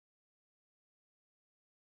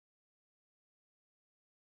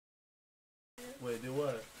Wait, do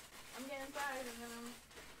what? I'm getting inside and then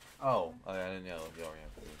I'm... Oh, I didn't know you already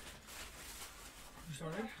have food. You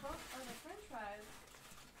started? Oh, the french fries.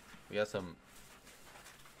 We got some.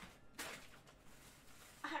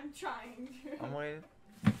 I'm trying to. I'm waiting.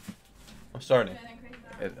 I'm starting. And then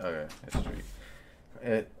crazy dog. Okay, it's street.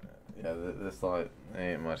 Yeah, this thought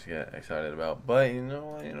ain't much to get excited about, but you know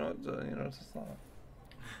what? It's a thought.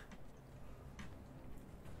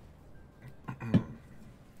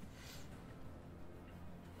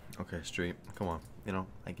 Okay, street. Come on.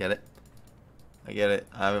 I get it. I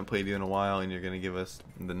haven't played you in a while, and you're gonna give us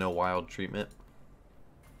the no wild treatment.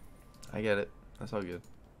 I get it. That's all good.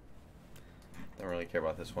 Don't really care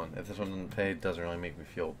about this one. If this one doesn't pay, it doesn't really make me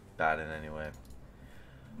feel bad in any way.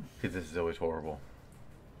 Because this is always horrible.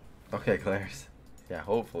 Okay, Claire's. Yeah,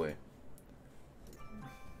 hopefully.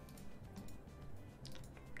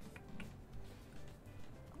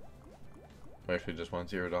 I actually just want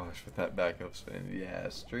 $0 for that backup spin. Yeah,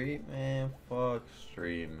 street, man. Fuck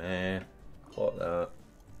street, man. Call that.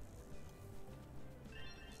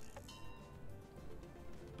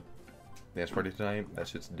 Dance party tonight? That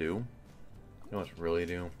shit's due. You know what's really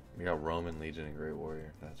due? We got Roman, Legion, and Great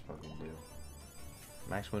Warrior. That's fucking due.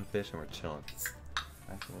 Max Winfish and we're chilling.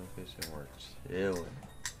 Max Winfish and we're chilling.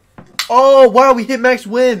 Oh, wow, we hit max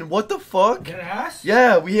win. What the fuck? Dead ass?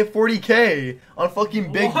 Yeah, we hit 40K on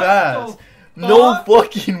fucking Big What Bass. the No fuck?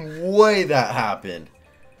 fucking way that happened.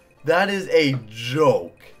 That is a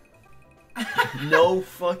joke. No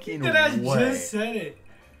fucking Dead ass way. just said it.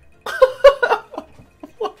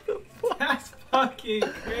 What the fuck? That's fucking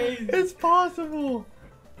crazy. It's possible.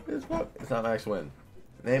 It's not max win.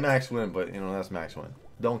 It ain't max win, but that's max win.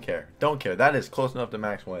 Don't care. Don't care. That is close enough to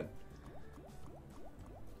max win.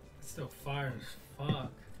 It's still fire as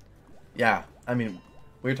fuck. Yeah, I mean,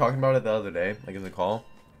 we were talking about it the other day, like in the call.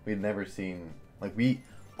 We'd never seen, like, we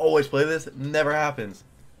always play this. It never happens.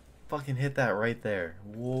 Fucking hit that right there.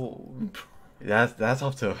 Whoa. That's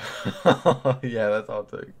off to, yeah, that's off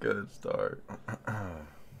to a good start.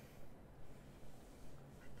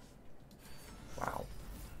 Wow.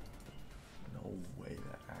 No way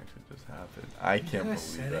that actually just happened. I can't You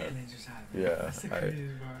just believe said that. it and it just happened. Yeah, That's the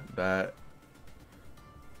craziest part. that.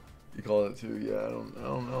 You called it too? Yeah, I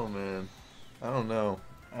don't know, man. I don't know.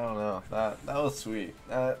 That was sweet.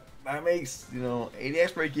 That makes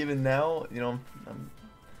 80x break even now. I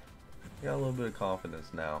got a little bit of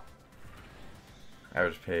confidence now.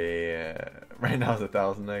 Average pay right now is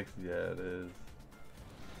 1,000x. Yeah, it is.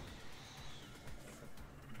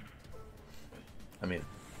 I mean,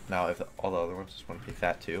 now if all the other ones just want to pay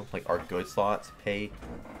that too, like our good slots pay,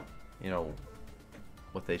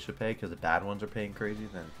 what they should pay, because the bad ones are paying crazy,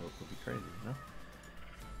 then it'll be crazy,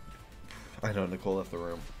 I know Nicole left the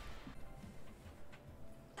room.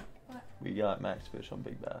 What? We got max fish on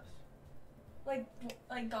Big Bass.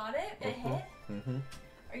 Like got it? It hit? Mm-hmm.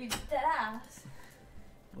 Are you dead ass?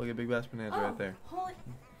 Look at Big Bass Bonanza right there. Holy...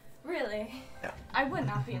 Really? Yeah. I would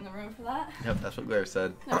not be in the room for that. Yep, that's what Blair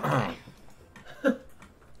said. No way.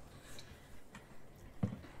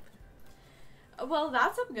 Well,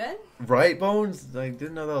 that's up good. Right, Bones? I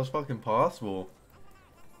didn't know that was fucking possible.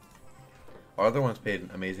 Our other one's paid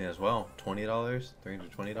amazing as well. $20,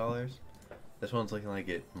 $320. This one's looking like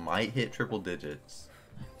it might hit triple digits.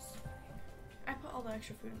 I put all the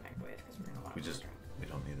extra food in the microwave because we're gonna We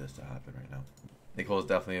don't need this to happen right now. Nicole's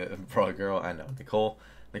definitely a broad girl. I know.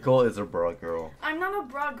 Nicole is a broad girl. I'm not a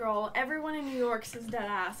broad girl. Everyone in New York says dead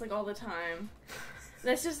ass like all the time.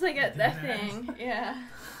 That's just like a thing. Yeah.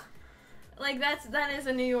 Like that is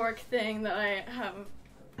a New York thing that I have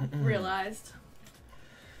realized.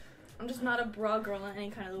 I'm just not a broad girl in any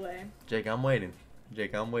kind of way. Jake, I'm waiting.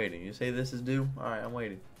 You say this is due? Alright, I'm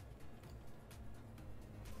waiting.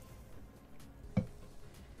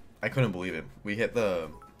 I couldn't believe it. We hit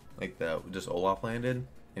just Olaf landed, and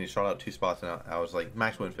he shot out 2 spots, and I was like,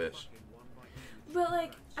 max win fish. But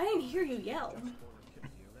like, I didn't hear you yell.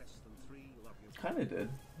 Kinda did.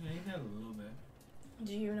 Yeah, you did a little bit.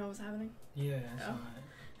 Do you know what's happening? Yeah,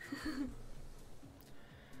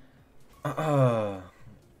 I saw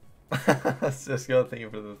it. Cisco, thank you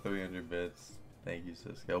for the 300 bits. Thank you,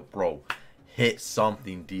 Cisco. Bro, hit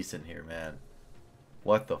something decent here, man.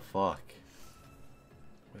 What the fuck?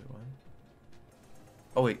 Wait, what?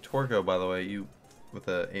 Oh, wait, Torco, by the way, you with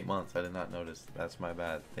the 8 months. I did not notice. That's my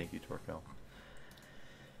bad. Thank you, Torco.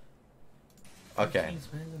 Okay.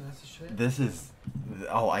 This is...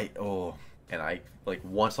 And I, like,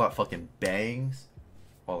 one slot fucking bangs,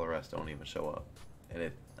 all the rest don't even show up.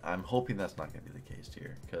 And I'm hoping that's not going to be the case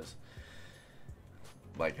here, because,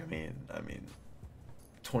 like, I mean,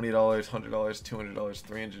 $20, $100, $200,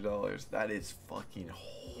 $300, that is fucking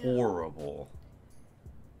horrible.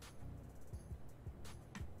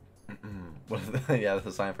 What is that? Yeah, that's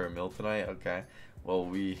a sign for a meal tonight. Okay. Well,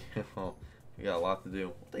 we we got a lot to do.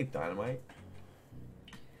 We'll take dynamite.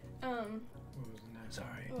 What was next?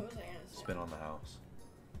 Sorry. What was I gonna say? Spin on the house.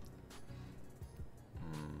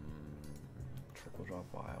 Triple drop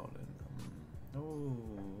wild and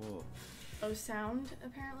oh. Oh, sound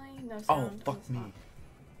apparently. No sound. Oh on fuck the me. spot.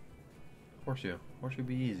 Horseshoe. Horseshoe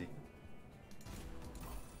be easy.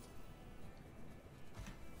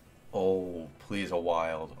 Oh, please a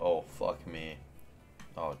wild. Oh fuck me.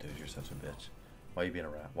 Oh dude, you're such a bitch. Why you being a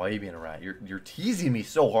rat? Why you being a rat? You're teasing me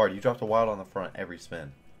so hard. You dropped a wild on the front every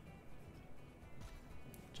spin.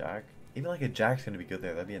 Jack? Even like a jack's gonna be good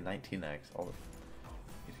there. That'd be a 19x. All the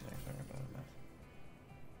 18x aren't bad enough.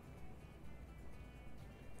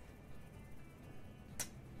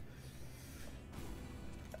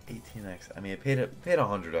 18x. I mean, it paid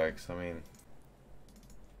 100x. I mean,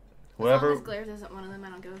 whoever. As long as Glares isn't one of them, I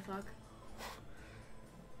don't give a fuck.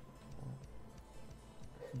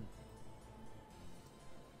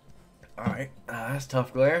 All right, that's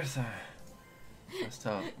tough, Glares. That's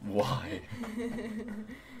tough. Why?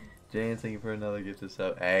 James, thank you for another gift of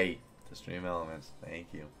sub. Hey, to Stream Elements, thank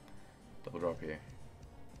you. Double drop here.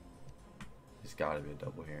 There's got to be a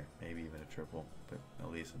double here, maybe even a triple, but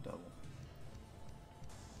at least a double.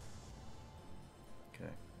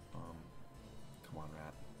 Okay. Come on,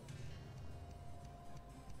 rat.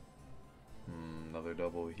 Another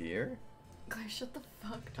double here. Glares, shut the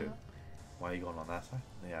fuck Dude. up. Why are you going on that side?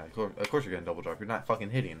 Yeah, of course you're getting double drop. You're not fucking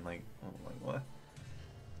hitting. Like, oh, like what?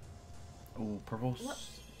 Ooh, purples. What?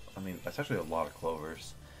 I mean, that's actually a lot of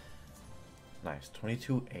clovers. Nice,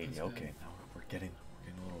 2280. That's Okay, good. now we're getting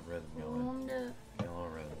a little rhythm going. Wonder- Getting a little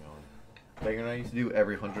rhythm going. Banger and I used to do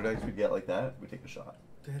every 100x we'd get like that. We take a shot.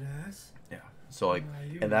 Dead ass. Yeah. So like, Nah,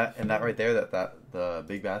 you and that were right there, that the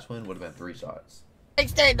big bass win would have been 3 shots.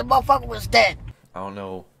 Next day, the motherfucker was dead. I don't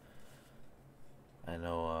know. I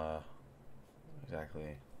know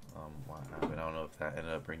exactly what happened. I don't know if that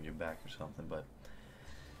ended up bringing you back or something, but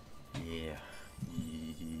yeah,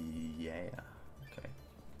 yeah. Okay.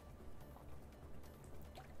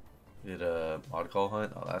 You did a odd call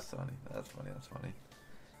hunt. Oh, that's funny. That's funny. That's funny.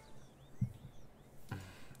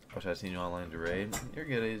 Wish I'd seen you online to raid. You're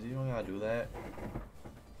good, Izzy. You don't gotta do that.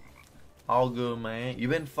 All good, man.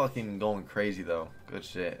 You've been fucking going crazy though. Good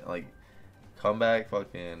shit. Like, come back,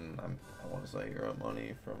 fucking. I want to say you're up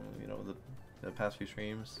money from the past few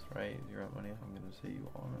streams, right? You're up money. I'm gonna say you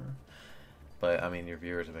are. But I mean, your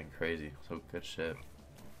viewers have been crazy. So good shit.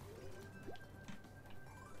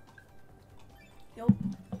 Yup.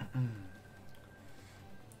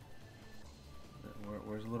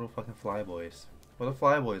 Where's the little fucking fly boys? Where the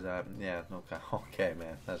fly boys at? Yeah, okay, okay,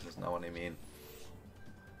 man. That's just not what I mean.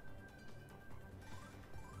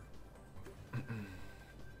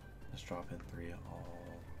 Let's drop in 3 all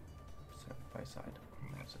side by side.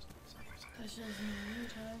 That's just side by side. That's just me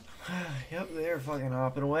time. Yep, they're fucking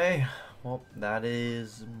hopping away. Well, that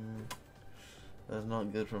is that's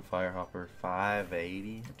not good from Firehopper.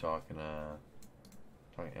 580. We're talking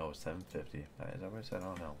 750. Is that what I said? I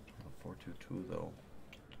don't know. 422 though.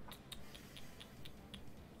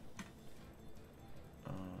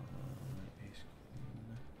 Ace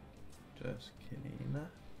queen. Just kidding.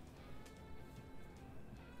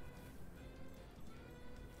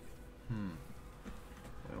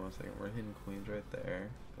 Wait 1 second. We're hitting queens right there.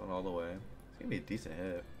 Going all the way. It's gonna be a decent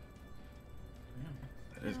hit.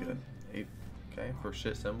 That is good. 8. Okay, for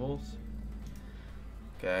shit symbols.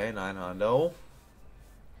 Okay, 9 hundo.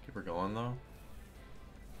 Keep her going though.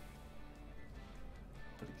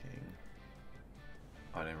 Put a king.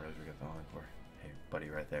 Oh, I didn't realize we got the encore. Hey, buddy,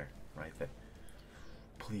 right there. Right there.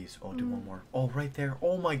 Please. Oh, do one more. Oh, right there.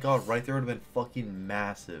 Oh my god, right there would have been fucking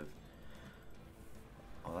massive.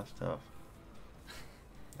 Oh, that's tough.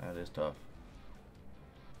 That is tough.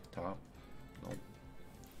 Top. Nope.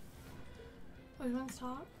 Which one's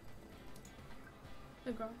top?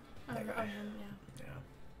 The girl. Oh, That the guy. other one, yeah. Yeah.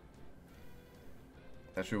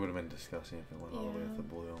 That sure would have been disgusting if it went all the way Yeah. with the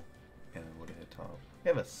blue. And it would have hit top. We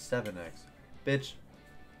have a 7x. Bitch.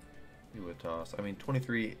 You would toss. I mean,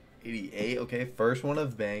 2388. Okay, first one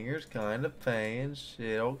of bangers. Kind of paying.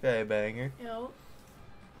 Shit, okay, banger. Yup.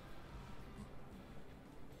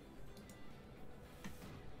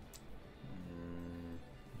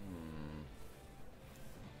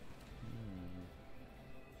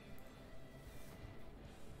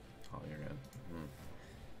 Oh, you're good.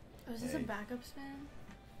 Oh, is this a Hey. backup spin?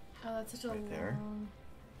 Oh, that's such a Right there. long.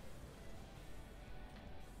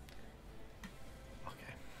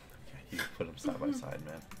 Okay. Okay, you put them side by side,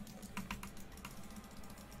 man.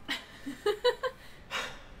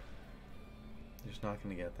 You're just not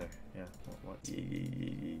gonna get there. Yeah. What?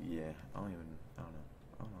 Yeah. I don't know.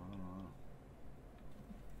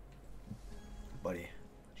 Buddy,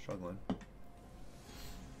 struggling.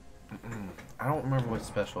 I don't remember what's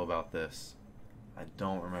special about this. I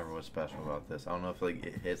don't know if like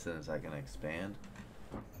it hits and it's like gonna expand.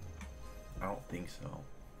 I don't think so.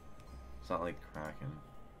 It's not like Kraken.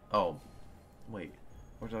 Oh, wait.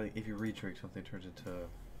 Or like if you retrig something turns into.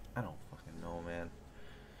 I don't fucking know, man.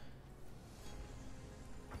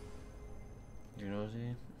 You know,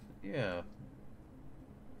 Z? Yeah.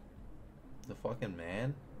 The fucking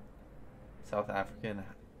man. South African,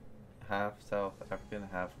 half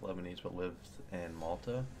Lebanese, but lives in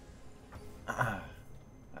Malta.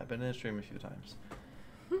 I've been in a stream a few times.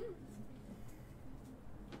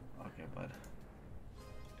 Okay, bud.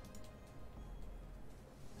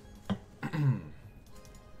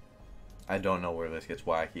 I don't know where this gets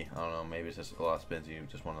wacky. I don't know. Maybe it's just a lot of spins. You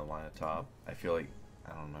just want to line at top. I feel like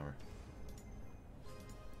I don't remember.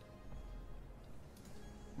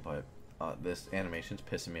 But this animation's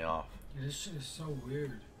pissing me off. Yeah, this shit is so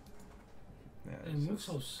weird. Yeah, It moves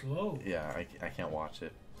so slow. Yeah, I can't watch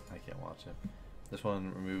it. This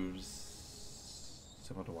one removes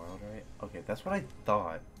Similar to Wild, right? Okay, that's what I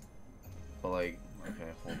thought. But like,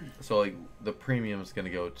 okay, well, so like the premium is gonna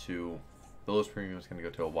go to the lowest premium is gonna go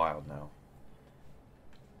to a Wild now.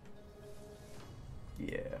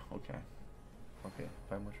 Yeah. Okay.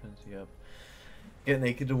 5 more spins. Yep. Get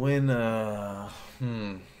naked to win. Get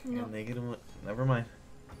naked to win. Never mind.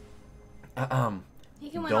 He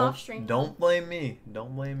can win off stream. Don't blame me.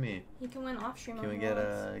 He can win off stream. Can we get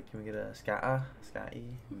a Sky?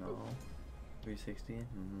 No. 360.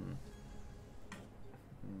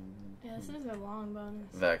 Yeah, this is a long bonus.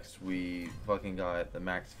 Vex, we fucking got the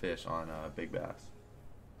max fish on Big Bass.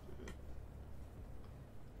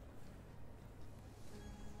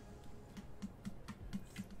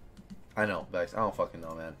 I know, Vex. I don't fucking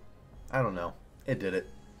know, man. I don't know. It did it.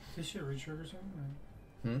 This shit retrigger something?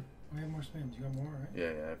 Hmm? We have more spins. You got more, right?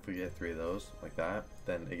 Yeah. If we get 3 of those like that,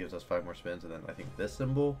 then it gives us 5 more spins, and then I think this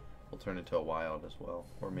symbol will turn into a Wild as well,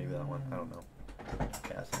 or maybe that one. I don't know. Yeah,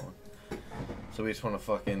 that's that one. So we just want to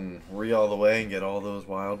fucking all the way and get all those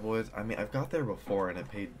Wild boys. I mean, I've got there before and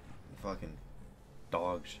it paid fucking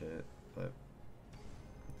dog shit, but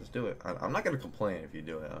just do it. I'm not gonna complain if you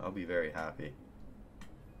do it. I'll be very happy.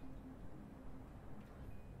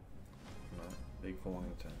 Not big, full,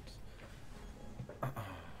 intense.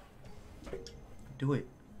 Do it,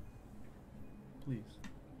 please.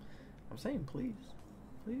 I'm saying please.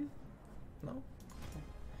 No.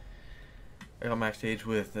 I got max stage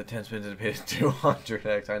with the 10 spins and paid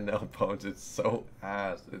 200x. I know, Bones. It's so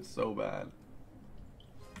ass. It's so bad.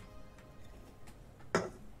 I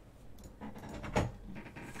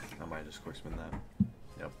might just quick spin that.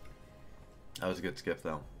 Yep. That was a good skip,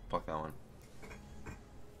 though. Fuck that one.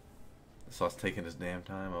 The sauce taking his damn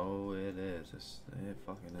time. Oh, it is. It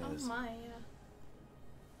fucking is. Oh my, yeah.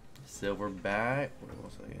 Silverback. What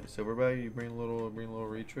else again? Silverback. You bring a little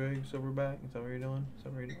retrig. Silverback. Is that what you're doing?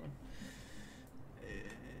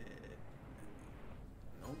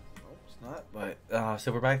 Nope, it's not. But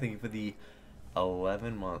Silverback, thank you for the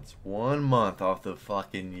 11 months. 1 month off the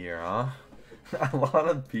fucking year, huh? A lot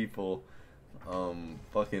of people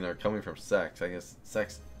fucking are coming from Sex. I guess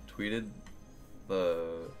Sex tweeted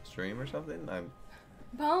the stream or something.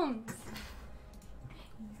 Bones.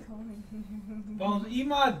 Bones, eat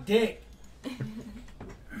my dick.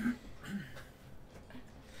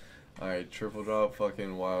 Alright, triple drop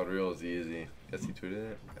fucking Wild Reel is easy. Guess he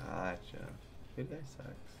tweeted it? Gotcha. Good guy,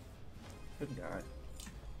 Sex. Good guy.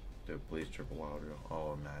 Dude, please triple Wild Reel.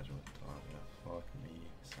 Oh, imagine what the talk about. Fuck me.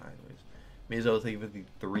 Sideways. Mizo, thank you for the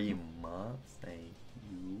 3 months. Thank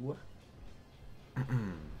you. Okay.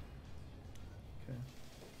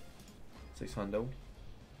 600.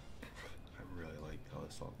 I really like how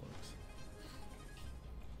this all looks.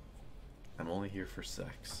 I'm only here for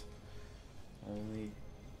sex.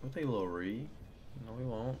 We'll take a little re. No, we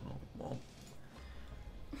won't.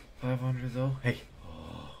 500 though. Hey.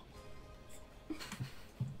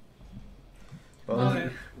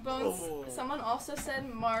 Bones. Someone also said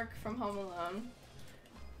Mark from Home Alone.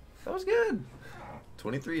 That was good.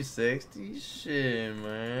 2360. Shit,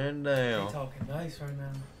 man. Damn. You're talking nice right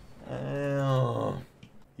now. Damn.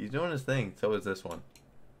 He's doing his thing. So is this one.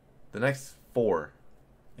 The next 4,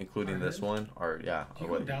 including this one, are Do you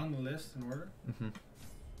go down the list in order? Mm-hmm.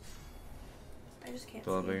 I just can't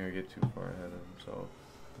Don't see. let Banger get too far ahead of him. So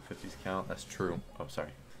the 50s count. That's true. Oh,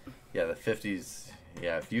 sorry. Yeah, the 50s.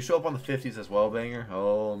 Yeah, if you show up on the 50s as well, Banger.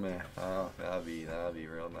 Oh man, that'd be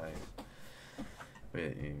real nice. But you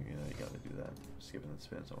know, you gotta do that. Skipping the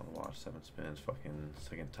spins. I want to watch 7 spins. Fucking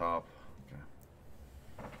second top. Okay.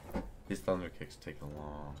 These thunder kicks take a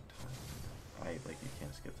long time. You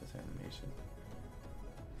can't skip this animation.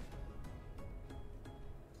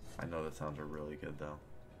 I know the sounds are really good though.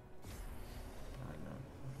 I know.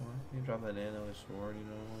 Well, you drop that in on the sword,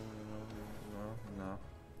 no.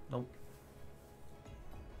 Nope.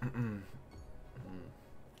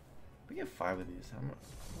 We get 5 of these. How much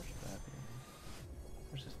would that be? How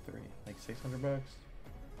much is 3? Like $600?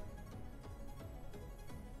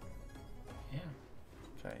 Yeah.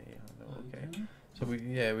 Okay, okay. So we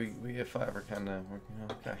get 5. We're kind of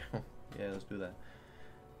okay. Yeah, let's do that.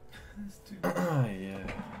 Let's do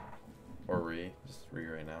Yeah. Or just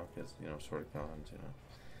right now, because sort of cons,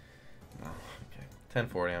 No, okay.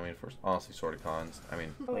 1040. I mean, for honestly, sort of cons. I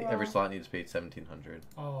mean, Oh, every wow. slot needs to pay 1,700.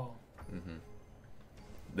 Oh. Mhm.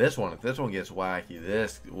 If this one gets wacky,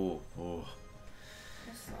 ooh.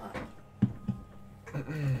 This slot.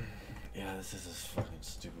 Yeah, this is a fucking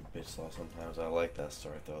stupid bitch slot sometimes. I like that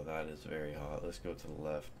start though. That is very hot. Let's go to the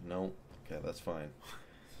left. Nope. Okay, that's fine.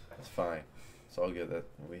 That's fine. It's all good. That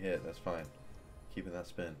we hit. That's fine. Keeping that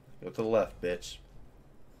spin. Go to the left, bitch.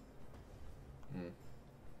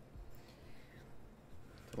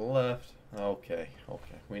 To the left. Okay.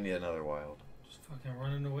 Okay. We need another wild. Just fucking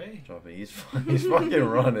running away. Drop it. He's fucking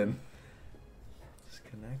running. Just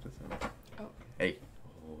connect with him. Oh. Hey.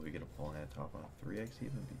 Oh, we get a pull hand top on 3x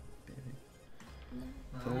even be big.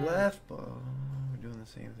 To the Ah. left, but we're doing the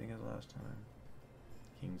same thing as last time.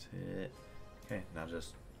 King's hit. Okay, now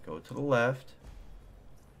just go to the left.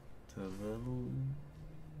 To the.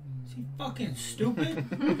 Is he fucking stupid?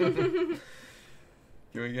 Can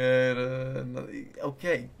we get another?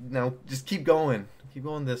 Okay, now just keep going. Keep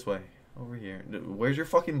going this way. Over here. Where's your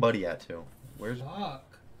fucking buddy at too? Where's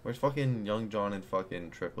fucking Young John and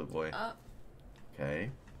fucking Triplet Boy? Up.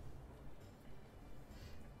 Okay.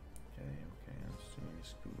 Okay. Let's see. Let me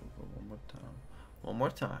scoot over one more time. One more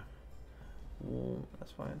time. Ooh,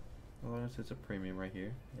 that's fine. As long as it's a premium right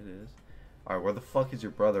here. It is. Alright, where the fuck is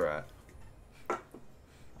your brother at?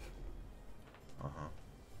 Uh-huh.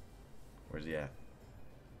 Where's he at?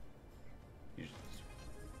 You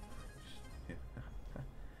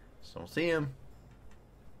just don't see him.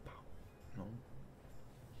 No.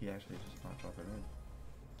 He actually just not dropping in. What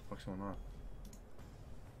the fuck's going on?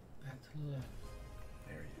 Back to the left.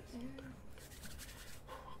 There he is.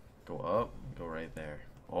 Go up. Go right there.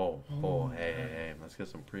 Oh, hey. Let's get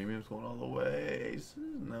some premiums going all the way.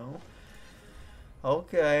 No.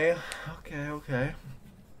 Okay.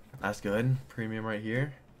 That's good. Premium right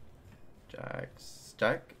here. Jack.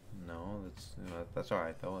 No, that's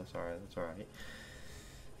alright though. That's alright.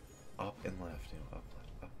 Up and left. Up,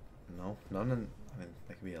 left, up. No. I mean,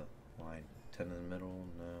 that could be a line. 10 in the middle.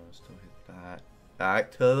 No, still hit that.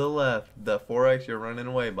 Back to the left. The 4x, you're running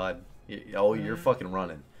away, bud. You're fucking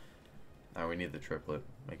running. Now we need the triplet.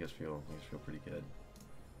 Make us feel pretty good.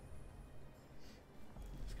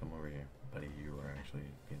 Let's come over here. Buddy, you are actually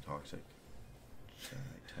being toxic. 10,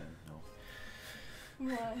 no.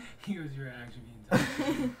 What? He was your actually being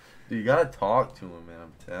toxic. Dude, you gotta talk to him, man.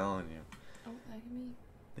 I'm telling you. Oh, that can be.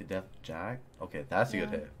 The Def Jack? Okay, that's a good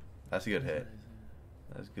hit. That's a good hit.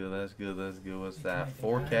 That's good. What's that?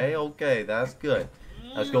 4K? Okay, that's good.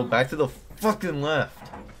 Let's go back to the fucking left.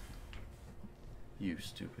 You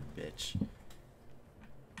stupid bitch.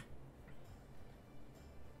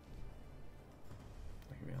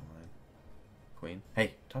 That could be online. Queen?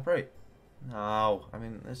 Hey, top right. No, I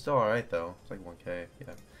mean, it's still alright though. It's like 1K,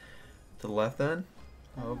 yeah. To the left then?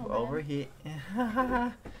 Over here.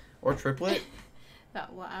 Or triplet?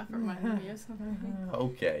 That laugh reminded me of something.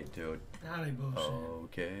 Okay, dude. Not a bullshit.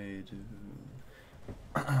 Okay, dude.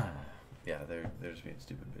 Yeah, they're just being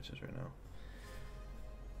stupid bitches right now.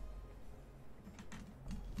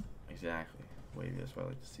 Exactly. Wait, that's what I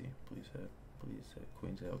like to see. Please hit.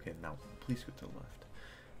 Queen's hit. Okay, now please go to the left.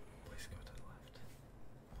 Please go to the left.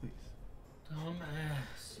 Please.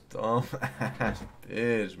 Dumbass. Dumbass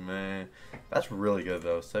bitch, man. That's really good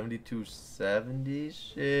though. 7270.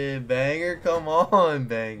 Shit, banger. Come on,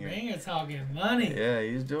 banger. Banger talking money. Yeah,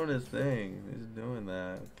 he's doing his thing. He's doing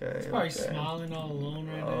that. Okay. He's probably okay. smiling all alone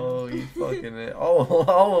right Oh, now. you fucking it. Oh,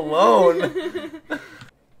 all alone.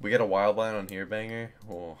 We got a wild line on here, banger.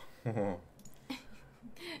 Oh.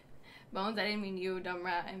 Bones, I didn't mean you, dumb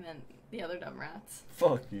rat. I meant the other dumb rats.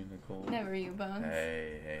 Fuck you, Nicole. Never you, Bones.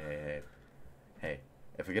 Hey.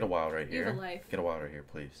 If we get a wild right You here, have a life. get a wild right here,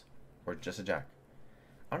 please. Or just a jack.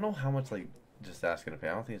 I don't know how much, just asking to pay.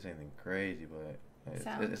 I don't think it's anything crazy, but it's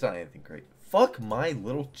not anything great. Fuck my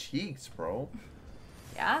little cheeks, bro.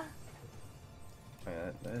 Yeah? Oh,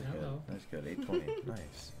 yeah, that is Hello. good. That's good. 820.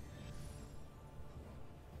 Nice.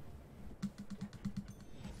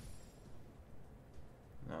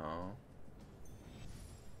 No.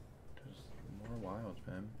 Just more wilds,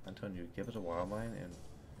 man. I'm telling you, give us a wild line and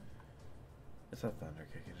it's a thunder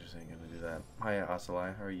kick. It just ain't gonna do that. Hi,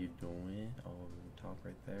 Asalai. How are you doing? Oh, top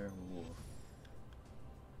right there. Ooh.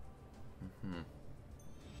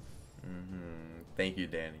 Thank you,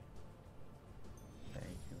 Danny. Thank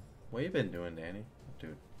you. What you been doing, Danny?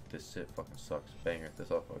 Dude, this shit fucking sucks. Banger.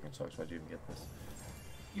 This all fucking sucks. Why'd you even get this?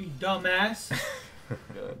 You dumbass.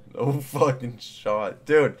 God, no fucking shot.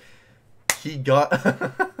 Dude, he got...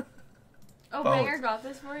 Oh, Oh. Banger got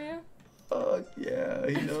this for you? Fuck yeah.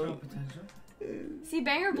 He No knows. potential. See,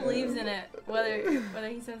 Banger believes in it, whether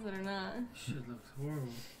he says it or not. Shit looks horrible.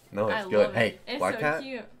 No, I it's good. love Hey, it. It's Black so Cat.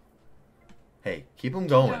 cute. Hey, keep him Keep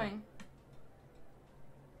going.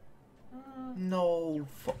 No.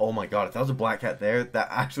 Oh my god, if that was a Black Cat there, that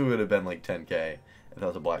actually would have been like 10k. If that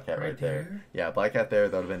was a Black Cat right there. Yeah, Black Cat there,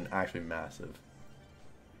 that would have been actually massive.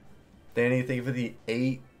 Danny, thank you for the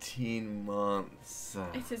 18 months.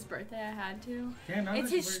 It's his birthday. I had to. Damn, that It's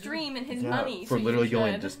was his pretty good. stream and his Yeah, money. for so literally you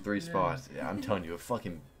going should. just 3 Yeah. spots. Yeah, I'm telling you,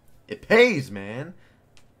 it pays, man.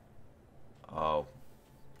 Oh,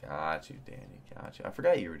 got you, Danny. Got you. I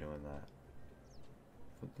forgot you were doing that.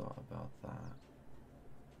 Forgot about that.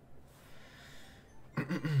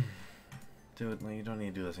 Dude, like, you don't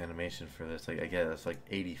need to do this animation for this. Like, I get it's like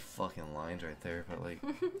 80 fucking lines right there, but like,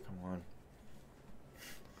 come on.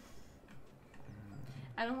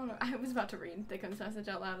 I don't want to. I was about to read Thickums message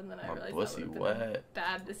out loud, and then I My realized pussy that would have been a wet.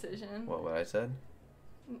 bad decision. What I said?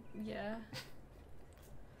 Yeah.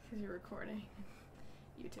 Because you're recording.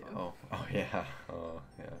 YouTube. Oh yeah. Oh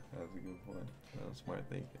yeah. That's a good point. That was smart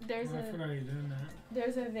thinking. There's I a forgot you're doing that.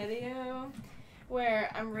 there's a video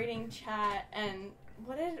where I'm reading chat and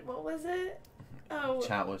what was it? Oh,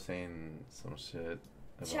 Chat was saying some shit.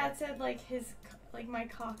 About... chat said like like my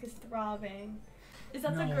cock is throbbing. Is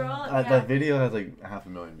that the No. girl? Yeah. That video has like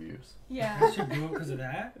 500,000 views. Yeah. That shit grew because of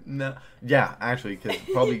that? No, yeah, actually, because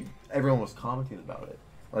probably everyone was commenting about it.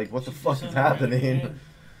 Like, what the Should do fuck is something about it happening?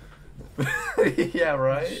 again. Yeah,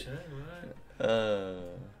 right. Shit, right.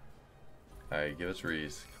 Alright, give us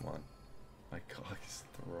Reese. Come on. My cock is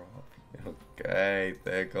throbbing. Okay,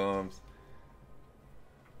 there it comes.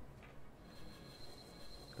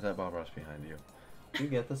 Is that Bob Ross behind you? Do you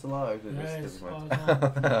get this a lot, or is it Yeah, just it's every all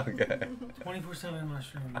month? the Okay. 24/7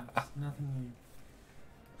 mushrooms. Nothing new.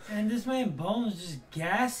 And this man Bones just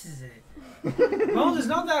gasses it. Bones is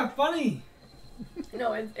not that funny.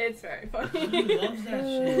 No, it's very funny. He loves that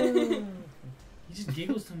shit. He just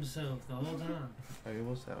giggles to himself the whole time. Okay,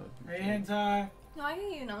 what's that? Hey, hentai. No, I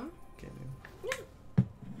can eat them. Give me,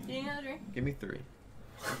 Do you need another drink? give me 3.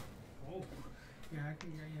 Oh. Yeah, I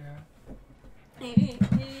can, yeah.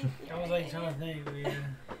 I was like trying to think, but yeah.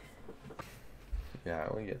 Yeah, I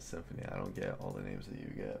only get Symphony. I don't get all the names that you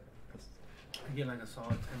get. I get like a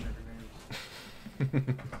solid 10 different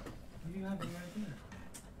names. What do you have right there?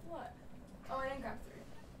 What? Oh, I didn't grab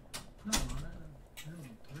 3. No, I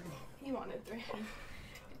don't 3. You wanted 3.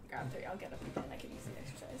 Grab 3. I'll get them again. I could use the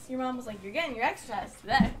exercise. Your mom was like, "You're getting your exercise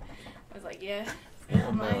today." I was like, "Yeah." Oh,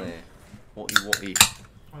 I'm like- Melly. What eat?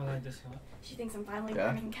 I like this one. She thinks I'm finally Yeah?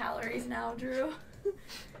 burning calories now, Drew.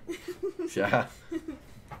 Yeah.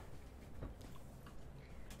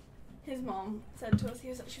 His mom said to us, she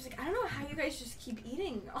was like, "I don't know how you guys just keep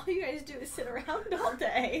eating. All you guys do is sit around all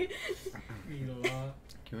day." Eat a lot.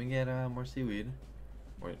 Can we get more seaweed?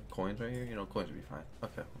 Or coins right here? You know, coins would be fine.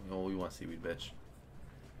 Okay. Well, we want seaweed, bitch.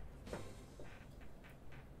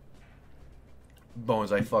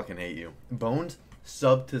 Bones, I fucking hate you. Bones,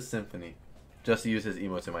 sub to Symphony. Just to use his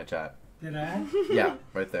emotes in my chat. Did I? Yeah,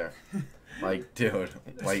 right there. Like, dude.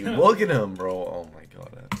 Like, look at him, bro. Oh my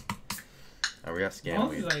god. Alright, we got scam Bones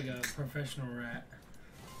weed. is like a professional rat.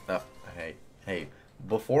 Hey.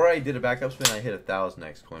 Before I did a backup spin, I hit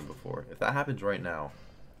 1,000x coin before. If that happens right now,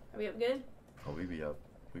 Are we up good? oh, we'd be up.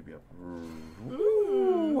 We'd be up.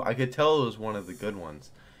 Ooh. I could tell it was one of the good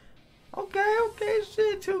ones. Okay,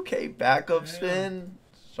 shit. 2K backup Yeah. spin.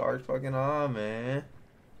 Shark fucking on, man.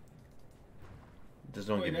 Just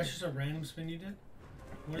don't Wait, give me. that's just a random spin you did?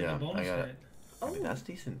 What did Yeah, the bonus I got it. hit? I mean, that's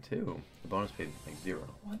decent too. The bonus paid like 0.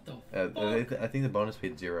 What the I think the bonus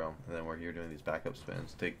paid 0, and then we're here doing these backup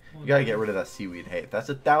spins. You Well, gotta get rid of that seaweed. Hey, if that's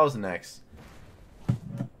 1,000x.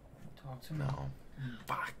 Talk to me. No.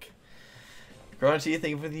 Fuck. Crunchy,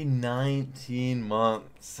 thank you for the 19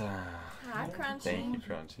 months. Hi, Crunchy. Thank you,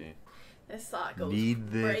 Crunchy. This slot goes Need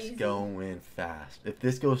this crazy. going fast. If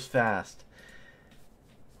this goes fast,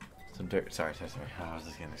 it's some dirt. Sorry. I was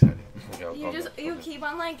just getting excited. You keep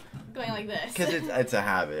on like going like this. Because it's a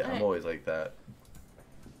habit. I'm Alright. always like that.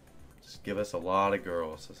 Just give us a lot of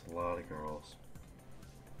girls. Just a lot of girls.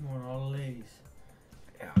 More all the ladies.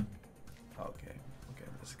 Yeah. Okay.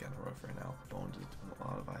 This is kind of rough right now. Bones is doing a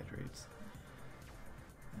lot of hydrates.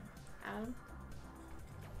 Adam.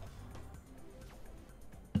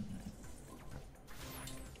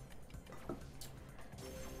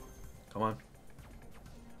 Come on.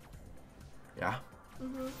 Yeah.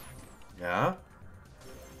 Mhm. Yeah.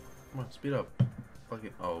 Come on, speed up. Fuck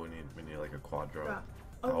it. Oh, we need like a quad drop. Drop.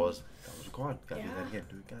 That Oh. was a quad. Gotta do Yeah. that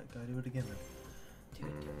again. Gotta do it again. Do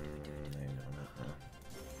it.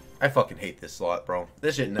 I fucking hate this slot, bro.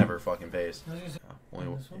 This shit never fucking pays. I was gonna say,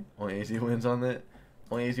 Only, this one? only AC wins on that.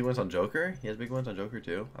 Only AC wins on Joker. He has big wins on Joker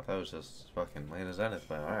too. I thought it was just fucking Land of Zenith,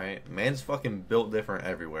 but all right. Man's fucking built different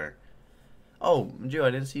everywhere. Oh, Jew,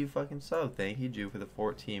 I didn't see you fucking sub. Thank you, Jew, for the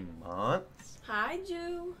 14 months. Hi,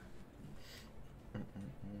 Jew.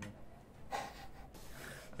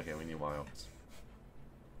 Okay, we need wilds.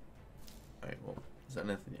 Alright, well,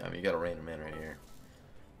 Zenith, I mean, you gotta rein him in right here.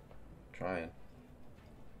 Trying.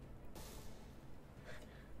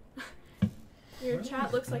 Your What chat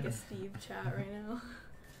is looks like a that? Steve chat right now.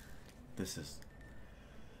 This is...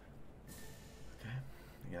 Okay.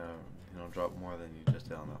 You gotta, drop more than you just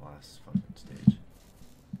did on that last fucking stage.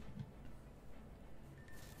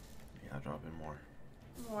 Yeah, drop in more.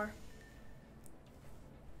 More.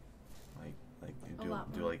 Like A you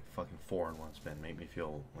lot do more. like fucking 4 in one spin. Make me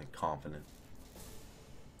feel like confident.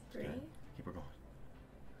 3. Okay, keep her going.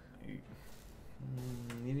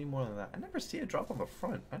 You need more than that. I never see it drop on the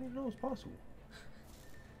front. I didn't even know it was possible.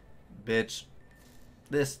 Bitch.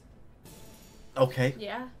 This. Okay.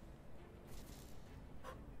 Yeah.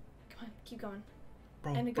 Come on, keep going.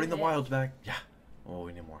 Bro, And a good bring the hit. wilds back. Yeah. Oh,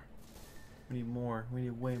 we need more. We need more. We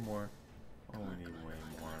need way more. Oh, we need way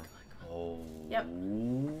more. Oh. Yep.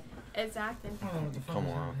 Exactly. I don't know what the fuck Come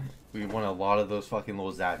is on. happening. We want a lot of those fucking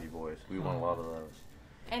little Zappy boys. We want a lot of those.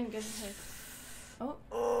 And good hit. Oh,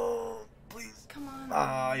 Oh, please. come on.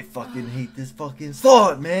 I fucking hate this fucking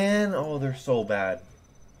slot, man. Oh, they're so bad.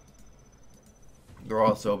 They're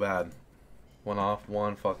all so bad. One off,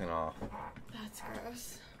 one fucking off. That's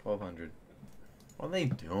gross. 1200. What are they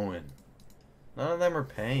doing? None of them are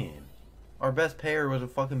paying. Our best payer was a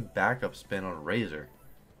fucking backup spin on a Razor.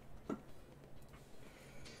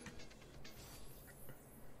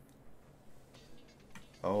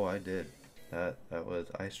 Oh, I did. That was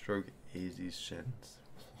I stroke AZ's shins.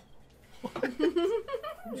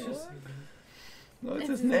 Who's just- No, it's It's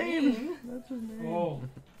his his name. name. That's his name. Oh.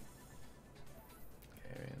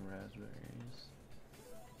 Carry and raspberries.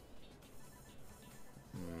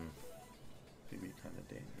 Could be kind of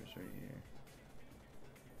dangerous right here.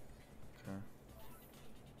 Okay.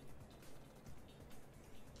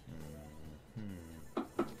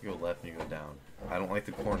 You go left and you go down. I don't like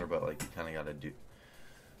the corner, but like you kind of got to do.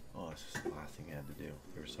 Oh, it's just the last thing you had to do.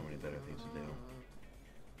 There were so many better things to do.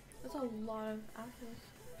 That's a lot of apples.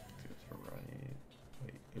 Go to the right.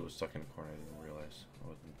 Wait, it was stuck in the corner. I didn't realize. I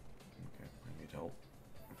wasn't. Okay, I need help.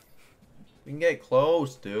 We can get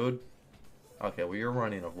close, dude. Okay, well you're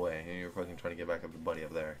running away and you're fucking trying to get back up to Buddy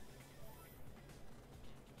up there.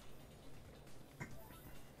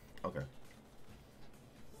 Okay.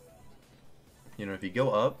 You know, if you go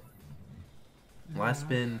up, last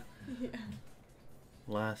spin, Yeah.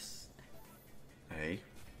 last. Hey.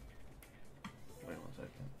 Wait 1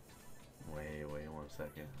 second. Wait 1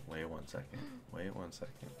 second. Wait 1 second. Wait 1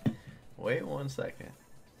 second. Wait 1 second.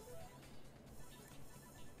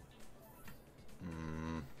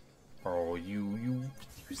 Oh, you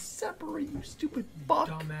separate, you stupid buck.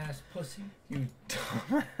 Dumbass pussy. You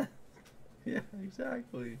dumb. Yeah,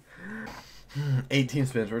 exactly. 18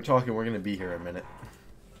 spins. We're talking. We're gonna be here in a minute.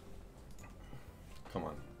 Come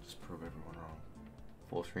on, just prove everyone wrong.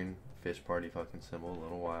 Full screen, fish party, fucking symbol,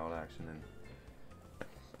 little wild action, and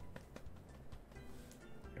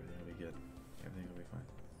everything will be good. Everything will be fine.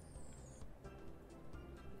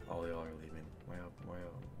 All y'all are leaving. Why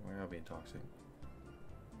y'all being toxic?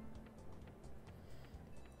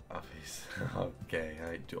 Obvious. Okay,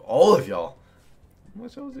 I do all of y'all.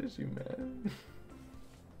 What's y'all's issue, man?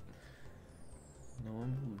 No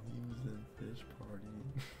one believes in fish party.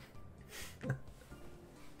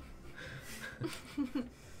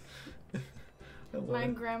 My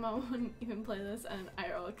grandma wouldn't even play this at an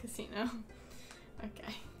IRL casino.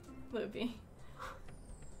 Okay. Loopy.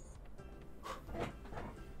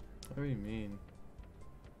 What do you mean?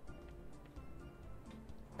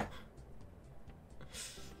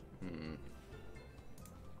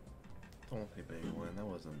 Don't say big win. That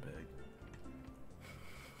wasn't big.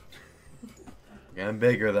 Getting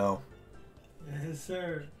bigger though. Yes,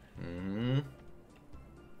 sir. Mm-hmm.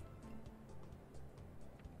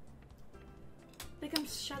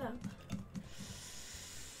 Thickums, shut up.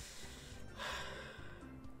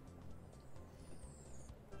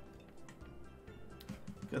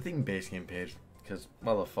 Good thing base game page, because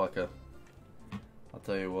motherfucker. I'll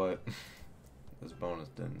tell you what. This bonus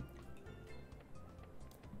didn't.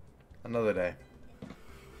 Another day.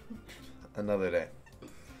 Another day.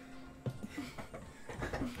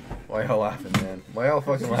 Why y'all laughing, man? Why y'all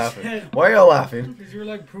fucking laughing? Why y'all laughing? Because you're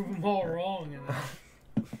like, prove them all wrong.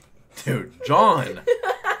 And Dude, John!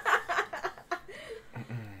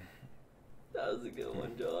 That was a good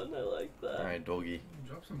one, John. I like that. Alright, Doggy.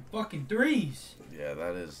 drop some fucking threes. Yeah,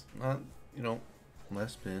 that is not,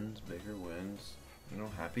 less spins, bigger wins.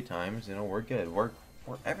 Happy times. We're good.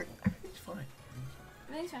 Everything's fine.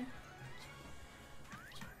 Everything's fine.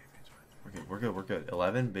 We're good.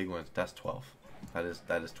 11 big wins. That's 12. That is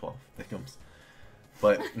 12 thickums.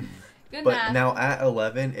 But Good but math. now at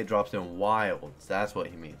 11 it drops in wilds. That's what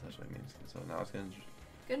he means. So now it's gonna.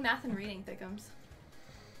 Good math and reading, Thickums.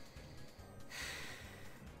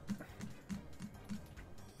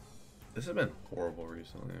 This has been horrible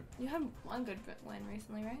recently. You had one good win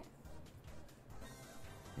recently, right?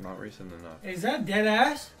 Not recent enough. Is that dead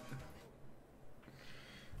ass?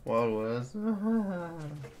 Well, it was.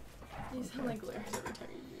 You sound like Larry every time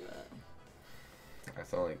you do that. I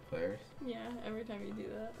sound like players. Yeah, every time you do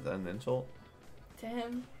that. Is that an insult? To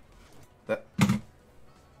him. That.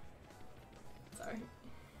 Sorry.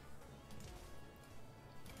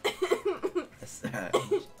 Sad.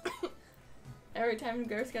 Every time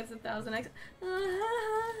Ghost gets 1,000 X.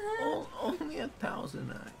 Only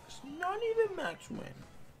 1,000x. Not even max win.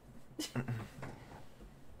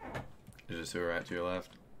 Is this who we're at to your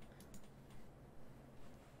left?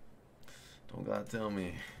 Don't gotta tell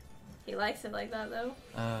me. He likes it like that, though.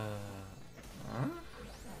 Huh?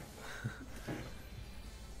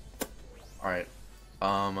 Alright.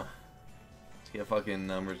 Let's get fucking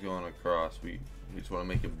numbers going across. We just want to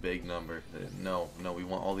make a big number. No, we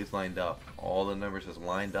want all these lined up. All the numbers is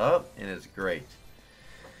lined up, and it's great.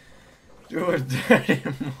 Do a dirty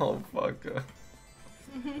motherfucker.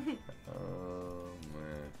 Oh,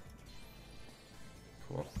 man.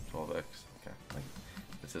 Cool. 12x. Okay.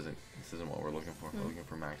 This isn't what we're looking for. We're looking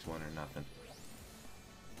for max win or nothing.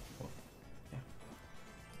 Cool. Yeah.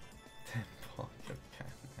 10 pog.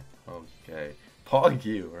 Okay. Pog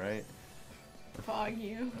you, right? Fog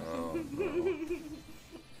you. Oh, no.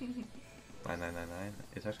 9999.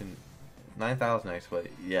 It's actually 9,000x, but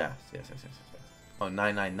yes. Oh,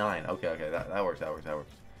 999. Okay. That works.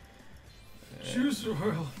 Yeah. Juice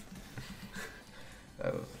World.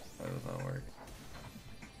 That does not work.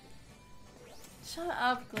 Shut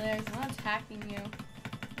up, Glares. I'm not attacking you.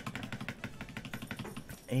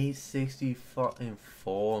 860 fucking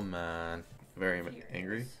full, man. Very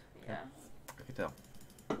angry. Yeah. I can tell.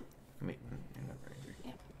 I mean, you're not very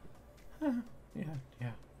angry.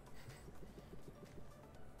 Yeah.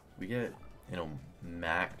 We get,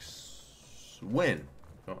 max win.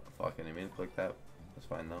 Oh, fucking, click that. That's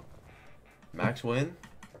fine though. Max win.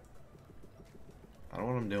 I don't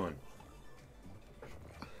know what I'm doing.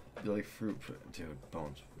 You like fruit, dude?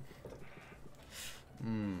 Bones.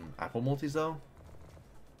 Apple multis though.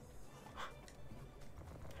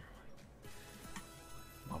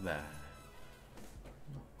 My bad.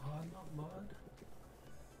 Not mud.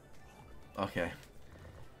 Okay.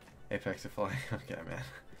 Apex of flying. Okay, man.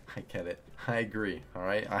 I get it. I agree.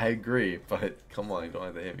 Alright? I agree. But come on, you don't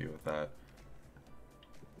have to hit me with that.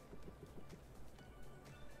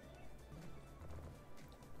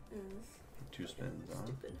 Two spins, huh?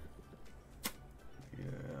 Stupid.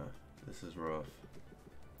 Yeah. This is rough.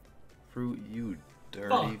 Fruit, you dirty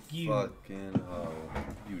Fuck you. fucking hoe.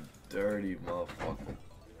 You dirty motherfucker.